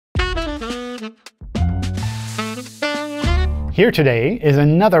Here today is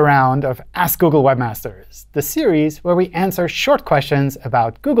another round of Ask Google Webmasters, the series where we answer short questions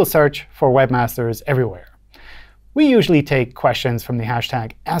about Google search for webmasters everywhere. We usually take questions from the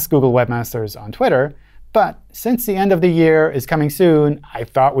hashtag Ask Google Webmasters on Twitter, but since the end of the year is coming soon, I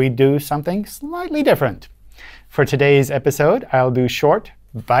thought we'd do something slightly different. For today's episode, I'll do short,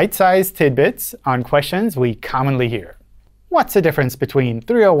 bite-sized tidbits on questions we commonly hear. What's the difference between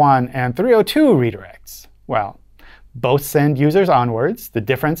 301 and 302 redirects? Well, both send users onwards. The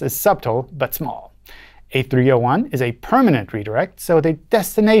difference is subtle but small. A 301 is a permanent redirect, so the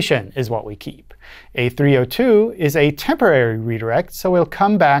destination is what we keep. A 302 is a temporary redirect, so we'll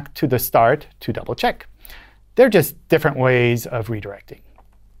come back to the start to double check. They're just different ways of redirecting.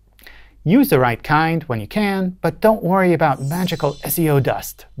 Use the right kind when you can, but don't worry about magical SEO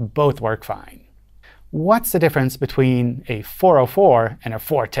dust. Both work fine. What's the difference between a 404 and a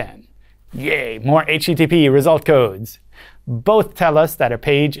 410? Yay, more HTTP result codes. Both tell us that a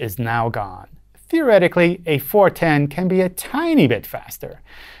page is now gone. Theoretically, a 410 can be a tiny bit faster.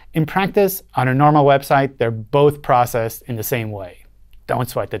 In practice, on a normal website, they're both processed in the same way. Don't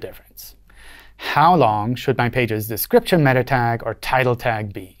sweat the difference. How long should my page's description meta tag or title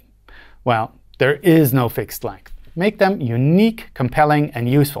tag be? Well, there is no fixed length. Make them unique, compelling, and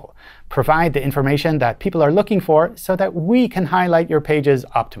useful. Provide the information that people are looking for so that we can highlight your pages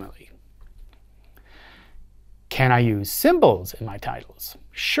optimally. Can I use symbols in my titles?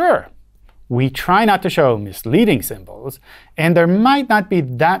 Sure. We try not to show misleading symbols, and there might not be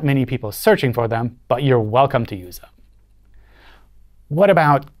that many people searching for them, but you're welcome to use them. What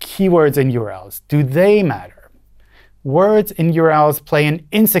about keywords in URLs? Do they matter? Words in URLs play an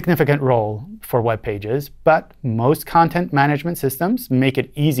insignificant role for web pages, but most content management systems make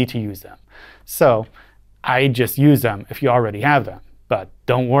it easy to use them. So I just use them if you already have them, but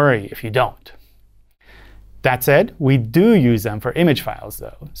don't worry if you don't. That said, we do use them for image files,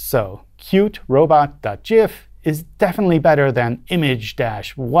 though. So cuterobot.gif is definitely better than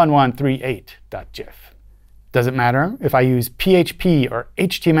image-1138.gif. Does it matter if I use PHP or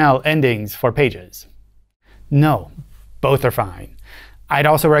HTML endings for pages? No, both are fine. I'd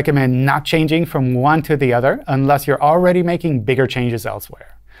also recommend not changing from one to the other unless you're already making bigger changes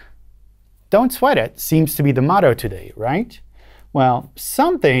elsewhere. Don't sweat it seems to be the motto today, right? Well,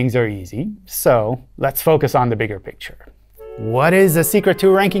 some things are easy, so let's focus on the bigger picture. What is the secret to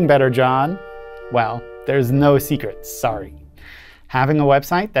ranking better, John? Well, there's no secret, sorry. Having a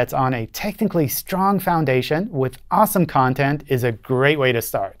website that's on a technically strong foundation with awesome content is a great way to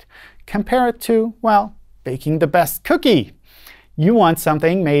start. Compare it to, well, baking the best cookie. You want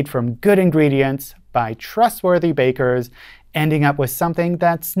something made from good ingredients by trustworthy bakers, ending up with something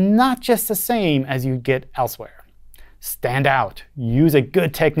that's not just the same as you get elsewhere. Stand out. Use a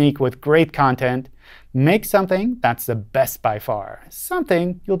good technique with great content. Make something that's the best by far,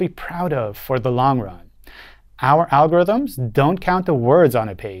 something you'll be proud of for the long run. Our algorithms don't count the words on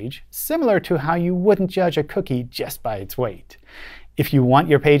a page, similar to how you wouldn't judge a cookie just by its weight. If you want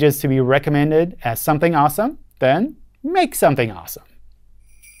your pages to be recommended as something awesome, then make something awesome.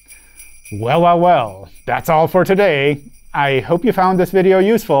 Well, that's all for today. I hope you found this video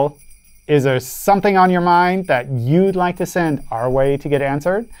useful. Is there something on your mind that you'd like to send our way to get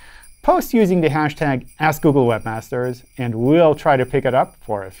answered? Post using the hashtag Ask Google Webmasters, and we'll try to pick it up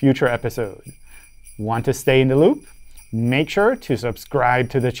for a future episode. Want to stay in the loop? Make sure to subscribe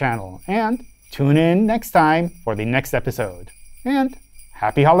to the channel, and tune in next time for the next episode. And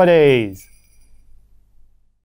happy holidays!